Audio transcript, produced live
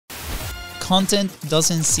content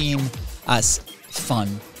doesn't seem as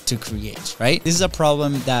fun to create, right? This is a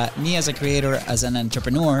problem that me as a creator, as an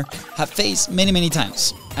entrepreneur, have faced many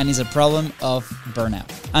times, and it's a problem of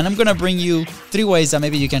burnout. And I'm gonna bring you 3 ways that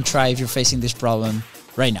maybe you can try if you're facing this problem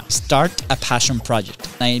right now. Start a passion project.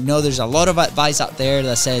 I know there's a lot of advice out there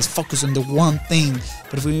that says focus on the one thing,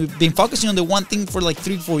 but if we've been focusing on the one thing for like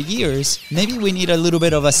 3-4 years, maybe we need a little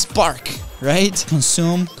bit of a spark, right?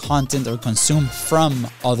 Consume content or consume from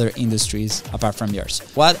other industries apart from yours.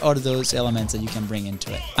 What are those elements that you can bring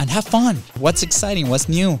into it? And have fun. What's exciting? What's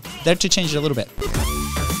new? Dare to change it a little bit.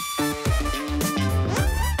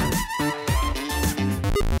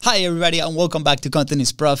 Hi everybody, and welcome back to Content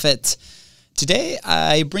is Profit. Today,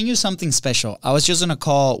 I bring you something special. I was just on a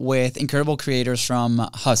call with incredible creators from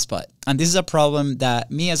Hubspot. And this is a problem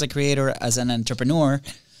that me as a creator, as an entrepreneur,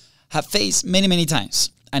 have faced many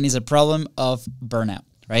times. And it's a problem of burnout,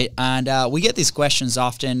 right? And we get these questions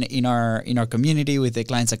often in our community with the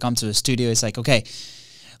clients that come to the studio. It's like, okay,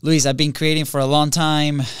 Luis, I've been creating for a long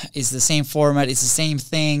time. It's the same format. It's the same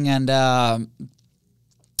thing. And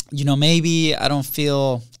maybe I don't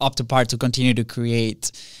feel up to par to continue to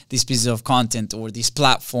create these pieces of content or this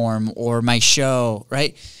platform or my show,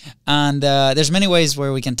 right? And there's many ways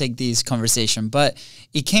where we can take this conversation, but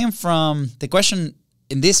it came from, the question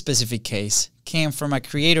in this specific case came from a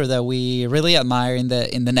creator that we really admire in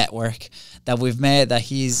the network, that we've met, that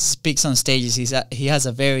he speaks on stages. He has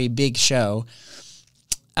a very big show.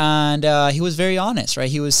 And he was very honest,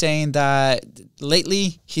 right? He was saying that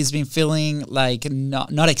lately he's been feeling like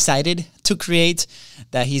not excited to create,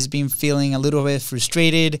 that he's been feeling a little bit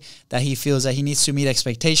frustrated, that he feels that he needs to meet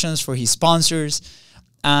expectations for his sponsors.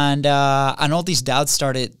 And all these doubts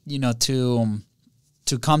started, to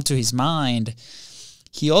come to his mind.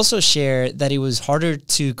 He also shared that it was harder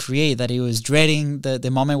to create, that he was dreading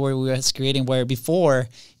the moment where we was creating, where before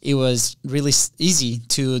it was really easy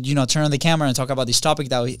to, turn on the camera and talk about this topic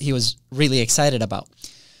that he was really excited about.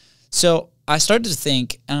 So I started to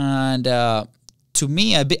think, and to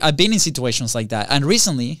me, I've been in situations like that. And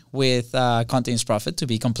recently with Content is Profit, to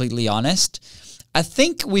be completely honest, I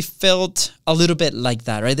think we felt a little bit like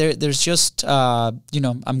that, right? There's just, I'm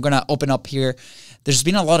going to open up here. There's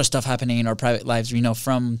been a lot of stuff happening in our private lives,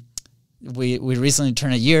 from we recently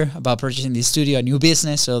turned a year about purchasing this studio, a new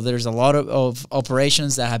business. So there's a lot of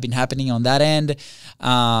operations that have been happening on that end,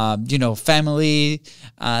 family,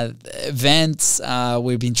 events,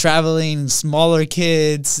 we've been traveling, smaller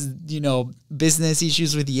kids, business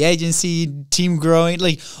issues with the agency, team growing,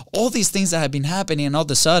 like all these things that have been happening. And all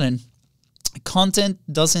of a sudden, content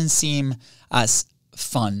doesn't seem as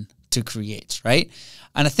fun to create, right?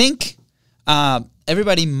 And I think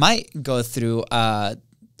everybody might go through a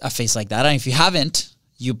phase like that. And if you haven't,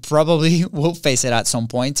 you probably will face it at some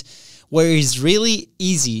point where it's really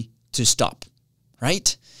easy to stop,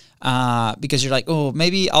 right? Because you're like, oh,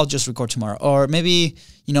 maybe I'll just record tomorrow. Or maybe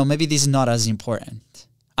this is not as important.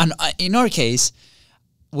 And in our case,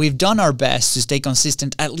 we've done our best to stay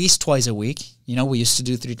consistent at least twice a week. We used to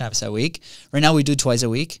do 3 times a week. Right now we do twice a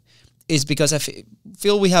week. Is because I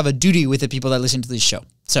feel we have a duty with the people that listen to this show.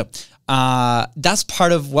 So that's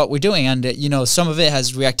part of what we're doing. And, some of it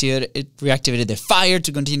has reactivated the fire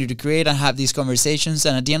to continue to create and have these conversations.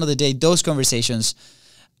 And at the end of the day, those conversations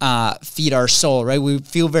feed our soul, right? We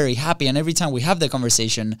feel very happy. And every time we have the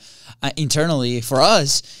conversation internally, for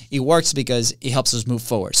us, it works because it helps us move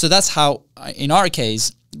forward. So that's how, in our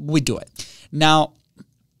case, we do it. Now,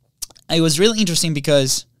 it was really interesting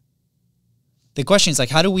because the question is like,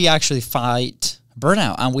 how do we actually fight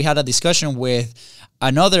burnout? And we had a discussion with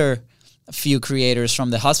another few creators from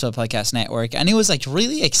the Hubspot Podcast Network. And it was like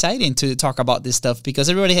really exciting to talk about this stuff because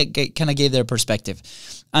everybody kind of gave their perspective.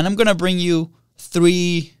 And I'm going to bring you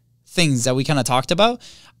 3 things that we kind of talked about.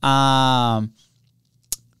 3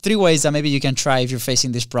 ways that maybe you can try if you're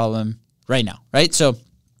facing this problem right now, right? So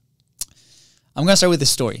I'm going to start with the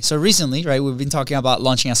story. So recently, right, we've been talking about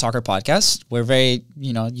launching a soccer podcast. We're very,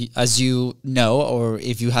 as you know, or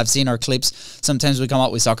if you have seen our clips, sometimes we come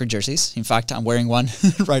out with soccer jerseys. In fact, I'm wearing one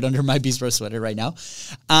right under my Bistro sweater right now.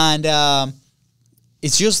 And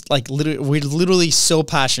it's just like we're literally so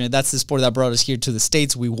passionate. That's the sport that brought us here to the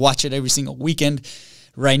States. We watch it every single weekend.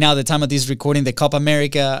 Right now, the time of this recording, the Copa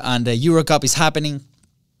America and the Euro Cup is happening.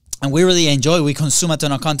 And we really enjoy. We consume a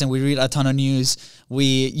ton of content. We read a ton of news.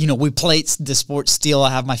 We play the sport still.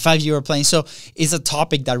 I have my 5-year playing. So it's a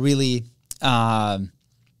topic that really I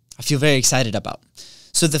feel very excited about.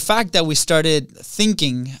 So the fact that we started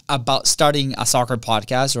thinking about starting a soccer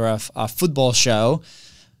podcast or a football show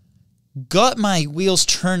got my wheels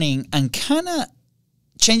turning and kind of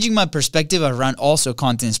changing my perspective around also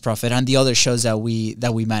Contents Profit and the other shows that we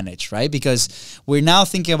manage, right? Because we're now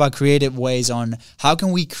thinking about creative ways on how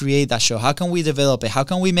can we create that show, how can we develop it, how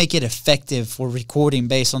can we make it effective for recording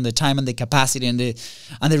based on the time and the capacity and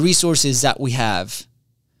the resources that we have.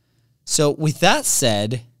 So with that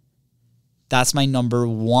said, that's my number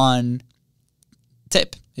one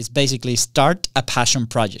tip. It's basically start a passion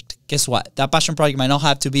project. Guess what? That passion project might not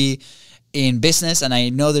have to be in business, and I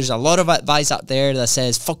know there's a lot of advice out there that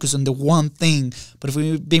says focus on the one thing, but if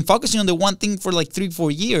we've been focusing on the one thing for like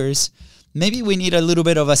 3-4 years, maybe we need a little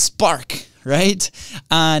bit of a spark, right?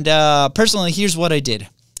 And personally, here's what I did.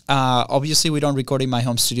 Obviously, we don't record in my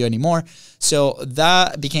home studio anymore, so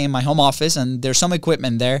that became my home office, and there's some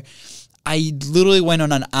equipment there. I literally went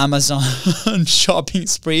on an Amazon shopping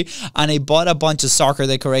spree and I bought a bunch of soccer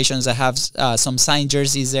decorations. I have some signed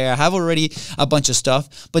jerseys there. I have already a bunch of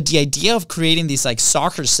stuff. But the idea of creating this like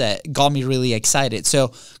soccer set got me really excited.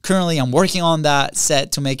 So currently I'm working on that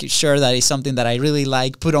set to make sure that it's something that I really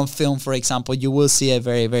like. Put on film, for example. You will see it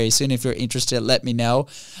very, very soon. If you're interested, let me know.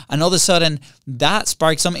 And all of a sudden, that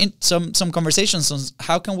sparked some conversations on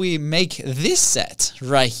how can we make this set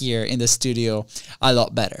right here in the studio a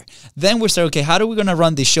lot better. Then we start, okay, how are we going to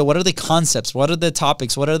run this show? What are the concepts? What are the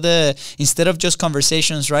topics? What are instead of just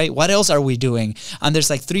conversations, right? What else are we doing? And there's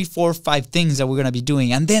like 3, 4, 5 things that we're going to be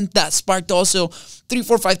doing. And then that sparked also 3,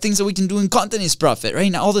 4, 5 things that we can do in Contents Profit,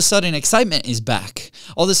 right? Now all of a sudden excitement is back.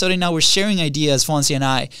 All of a sudden now we're sharing ideas, Fonzie and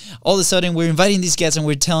I. All of a sudden we're inviting these guests and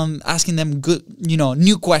we're asking them good,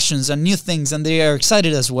 new questions and new things, and they are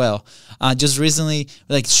excited as well. Just recently,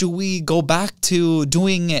 like, should we go back to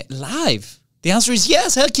doing it live? The answer is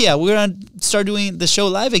yes, heck yeah. We're going to start doing the show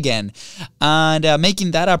live again and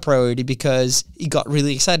making that a priority because it got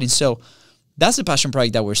really exciting. So that's the passion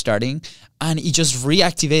project that we're starting, and it just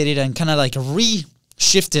reactivated and kind of like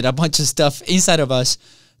re-shifted a bunch of stuff inside of us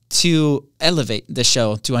to elevate the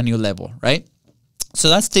show to a new level, right? So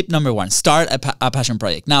that's tip number 1, start a passion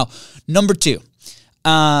project. Now, number 2,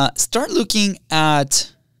 start looking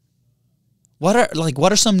at what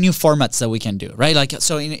are some new formats that we can do, right? Like,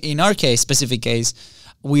 so in our specific case,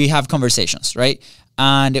 we have conversations, right?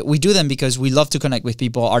 And we do them because we love to connect with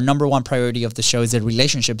people. Our number 1 priority of the show is the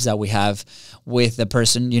relationships that we have with the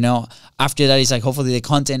person, After that, it's like, hopefully the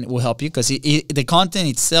content will help you because the content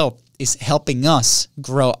itself is helping us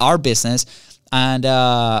grow our business. And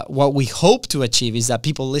what we hope to achieve is that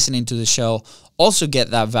people listening to the show also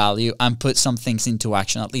get that value and put some things into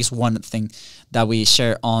action, at least one thing that we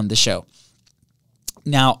share on the show.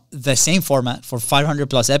 Now, the same format for 500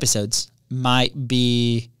 plus episodes might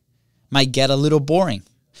get a little boring,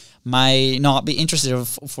 might not be interested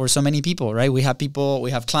for so many people, right? We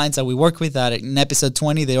have clients that we work with that in episode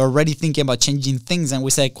 20, they're already thinking about changing things. And we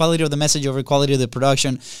say quality of the message over quality of the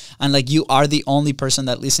production. And like, you are the only person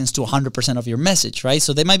that listens to 100% of your message, right?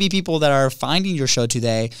 So there might be people that are finding your show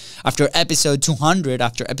today after episode 200,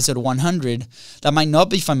 after episode 100, that might not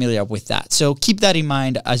be familiar with that. So keep that in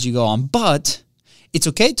mind as you go on. But it's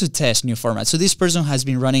okay to test new formats. So this person has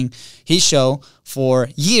been running his show for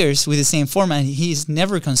years with the same format. He's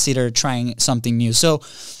never considered trying something new. So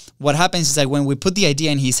what happens is that when we put the idea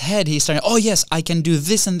in his head, he's starting, oh yes, I can do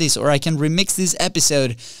this and this, or I can remix this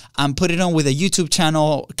episode and put it on with a YouTube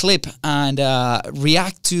channel clip and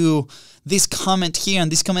react to this comment here and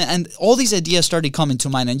this comment. And all these ideas started coming to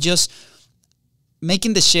mind, and just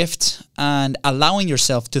making the shift and allowing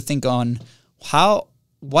yourself to think on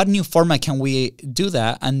what new format can we do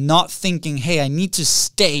that, and not thinking, hey, I need to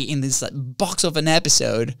stay in this box of an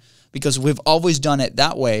episode because we've always done it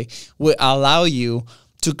that way, will allow you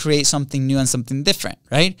to create something new and something different,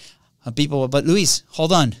 right? But Luis,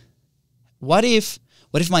 hold on. What if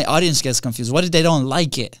my audience gets confused? What if they don't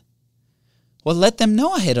like it? Well, let them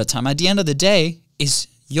know ahead of time. At the end of the day, it's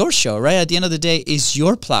your show, right? At the end of the day, it's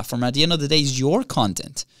your platform. At the end of the day, it's your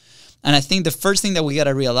content. And I think the first thing that we got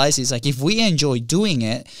to realize is, like, if we enjoy doing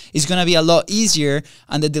it, it's going to be a lot easier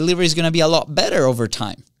and the delivery is going to be a lot better over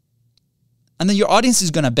time. And then your audience is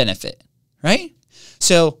going to benefit, right?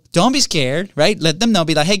 So don't be scared, right? Let them know.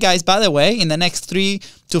 Be like, hey guys, by the way, in the next 3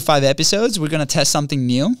 to 5 episodes, we're going to test something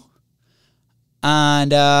new.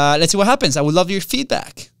 And let's see what happens. I would love your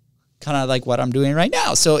feedback. Kind of like what I'm doing right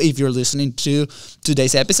now. So if you're listening to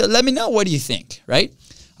today's episode, let me know, what do you think, right?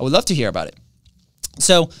 I would love to hear about it.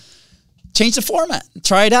 So change the format.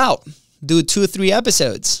 Try it out. Do 2 or 3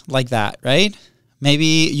 episodes like that, right? Maybe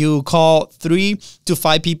you call 3 to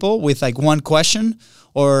 5 people with like 1 question,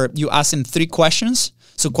 or you ask them 3 questions.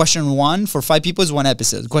 So question 1 for 5 people is 1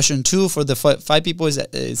 episode. Question 2 for the 5 people is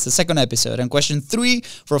the second episode. And question 3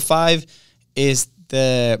 for 5 is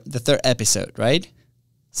the third episode, right?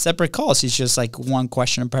 separate calls. It's just like one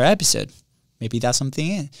question per episode. Maybe that's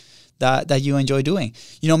something that you enjoy doing.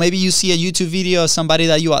 You know, maybe you see a YouTube video of somebody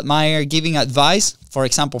that you admire giving advice. For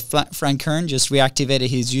example, Frank Kern just reactivated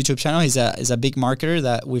his YouTube channel. He's a big marketer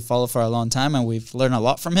that we follow for a long time, and we've learned a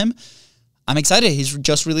lot from him. I'm excited. He's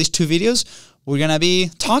just released 2 videos. We're going to be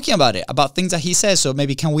talking about it, about things that he says. So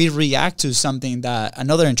maybe can we react to something that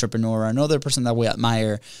another entrepreneur or another person that we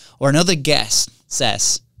admire or another guest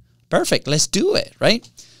says? Perfect. Let's do it, right?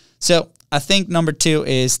 So I think number 2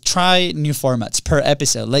 is try new formats per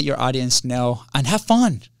episode. Let your audience know and have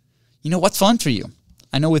fun. You know, what's fun for you?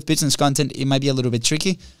 I know with business content, it might be a little bit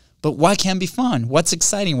tricky, but what can be fun? What's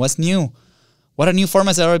exciting? What's new? What are new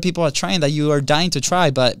formats that other people are trying that you are dying to try,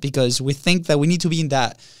 but because we think that we need to be in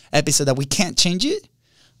that episode that we can't change it,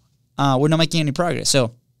 we're not making any progress.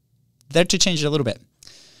 So there to change it a little bit.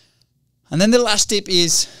 And then the last tip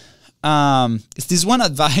is this one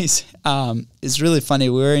advice. It's really funny.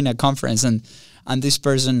 We were in a conference and this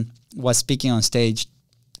person was speaking on stage,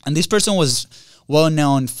 and this person was well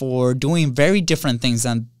known for doing very different things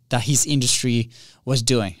than that his industry was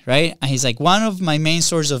doing, right? And he's like, one of my main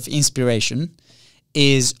sources of inspiration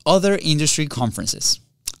is other industry conferences.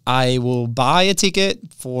 I will buy a ticket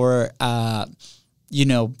for,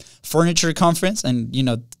 furniture conference, and,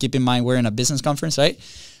 keep in mind we're in a business conference, right?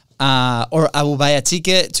 Or I will buy a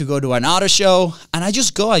ticket to go to an auto show, and I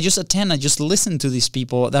just attend, I just listen to these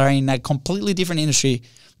people that are in a completely different industry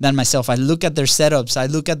than myself. I look at their setups, I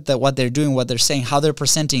look at what they're doing, what they're saying, how they're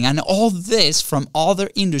presenting, and all this from other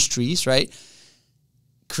industries, right?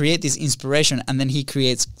 Create this inspiration, and then he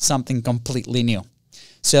creates something completely new.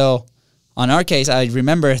 So on our case, I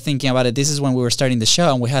remember thinking about it. This is when we were starting the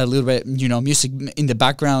show, and we had a little bit, music in the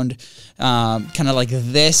background, kind of like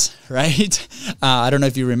this, right? I don't know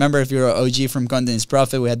if you remember, if you're an OG from Content is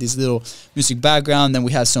Profit, we had this little music background, then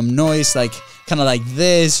we had some noise, like kind of like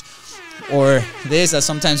this, or this, that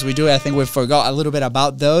sometimes we do. I think we forgot a little bit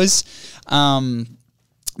about those.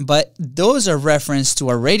 But those are reference to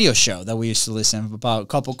a radio show that we used to listen to about a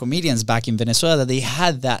couple comedians back in Venezuela that they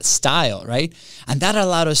had that style, right? And that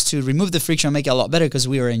allowed us to remove the friction and make it a lot better because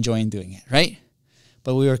we were enjoying doing it, right?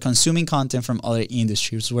 But we were consuming content from other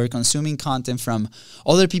industries. We were consuming content from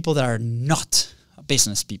other people that are not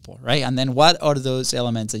business people, right? And then what are those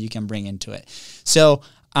elements that you can bring into it? So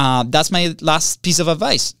that's my last piece of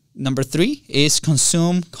advice. Number 3 is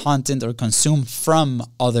consume content or consume from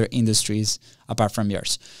other industries apart from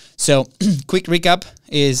yours. So quick recap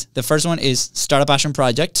is the first one is start a passion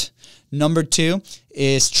project. Number 2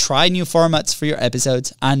 is try new formats for your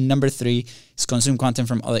episodes. And number 3 is consume content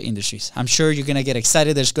from other industries. I'm sure you're going to get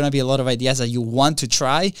excited. There's going to be a lot of ideas that you want to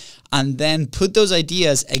try, and then put those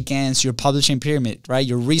ideas against your publishing pyramid, right?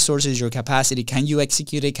 Your resources, your capacity. Can you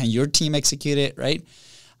execute it? Can your team execute it, right?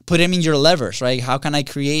 Put them in your levers, right? How can I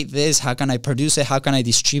create this? How can I produce it? How can I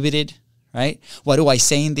distribute it, right? What do I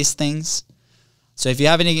say in these things? So if you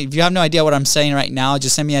have no idea what I'm saying right now,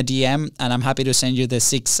 just send me a DM, and I'm happy to send you the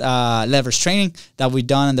 6 levers training that we've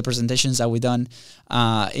done and the presentations that we've done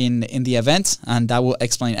in the event, and that will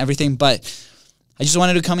explain everything. But I just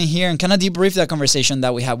wanted to come in here and kind of debrief that conversation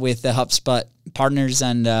that we have with the Hubspot partners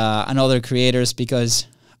and other creators, because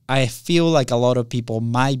I feel like a lot of people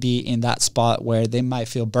might be in that spot where they might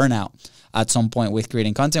feel burnout at some point with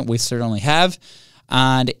creating content. We certainly have,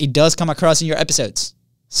 and it does come across in your episodes.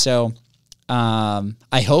 So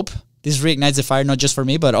I hope this reignites the fire, not just for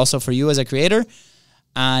me, but also for you as a creator.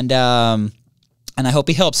 And I hope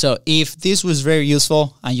it helps. So if this was very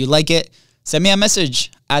useful and you like it, send me a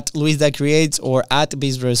message at Luis.creates or at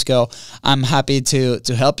BizRosco. I'm happy to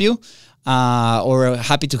help you. Or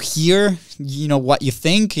happy to hear, what you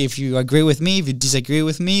think. If you agree with me, if you disagree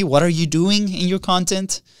with me, what are you doing in your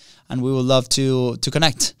content? And we would love to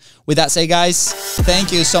connect. With that said, guys,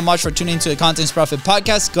 thank you so much for tuning into the Content is Profit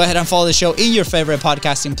podcast. Go ahead and follow the show in your favorite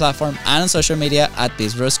podcasting platform and on social media at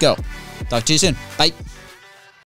BizRosco. Talk to you soon. Bye.